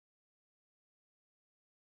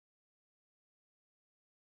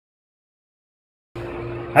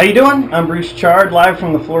How you doing? I'm Bruce Chard, live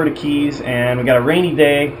from the Florida Keys, and we got a rainy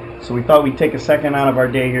day, so we thought we'd take a second out of our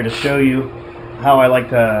day here to show you how I like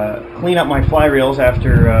to clean up my fly reels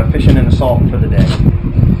after fishing in the salt for the day.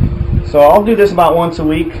 So I'll do this about once a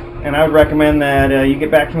week, and I would recommend that you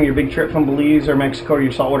get back from your big trip from Belize or Mexico or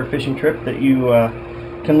your saltwater fishing trip that you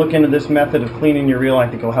can look into this method of cleaning your reel. I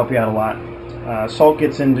think it'll help you out a lot. Salt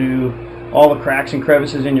gets into all the cracks and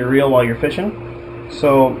crevices in your reel while you're fishing.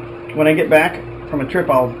 So when I get back from a trip,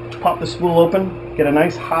 I'll pop the spool open, get a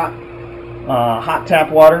nice hot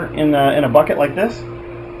tap water in a bucket like this,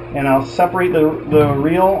 and I'll separate the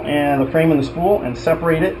reel and the frame and the spool and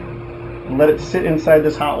separate it and let it sit inside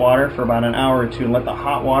this hot water for about an hour or two and let the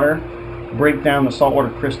hot water break down the saltwater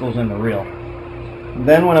crystals in the reel.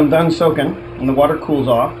 Then when I'm done soaking and the water cools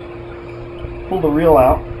off, pull the reel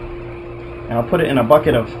out and I'll put it in a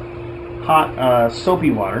bucket of hot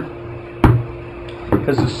soapy water,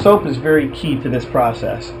 because the soap is very key to this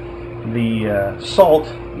process. The salt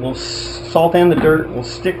and the dirt will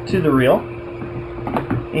stick to the reel,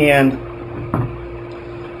 and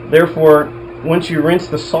therefore once you rinse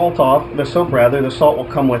the soap rather, the salt will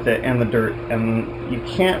come with it and the dirt, and you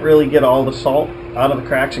can't really get all the salt out of the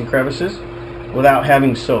cracks and crevices without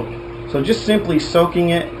having soap. So just simply soaking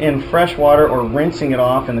it in fresh water or rinsing it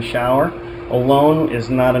off in the shower alone is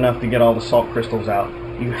not enough to get all the salt crystals out.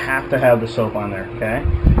 You have to have the soap on there, okay?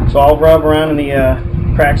 So I'll rub around in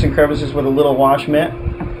the cracks and crevices with a little wash mitt.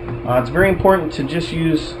 It's very important to just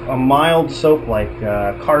use a mild soap like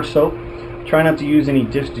car soap. Try not to use any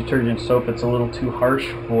dish detergent soap. It's a little too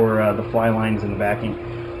harsh for the fly lines and the backing.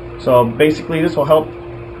 So basically this will help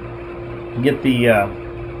get the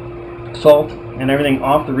salt and everything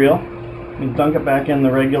off the reel. You dunk it back in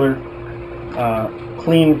the regular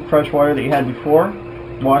clean fresh water that you had before.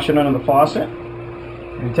 Wash it under the faucet.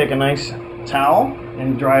 You take a nice towel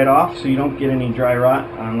and dry it off so you don't get any dry rot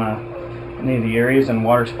on any of the areas and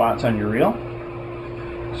water spots on your reel.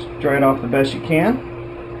 Just dry it off the best you can,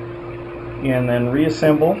 and then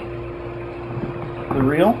reassemble the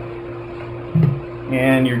reel,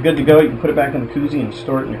 and you're good to go. You can put it back in the koozie and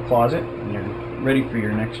store it in your closet, and you're ready for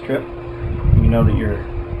your next trip. You know that you're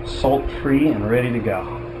salt free and ready to go.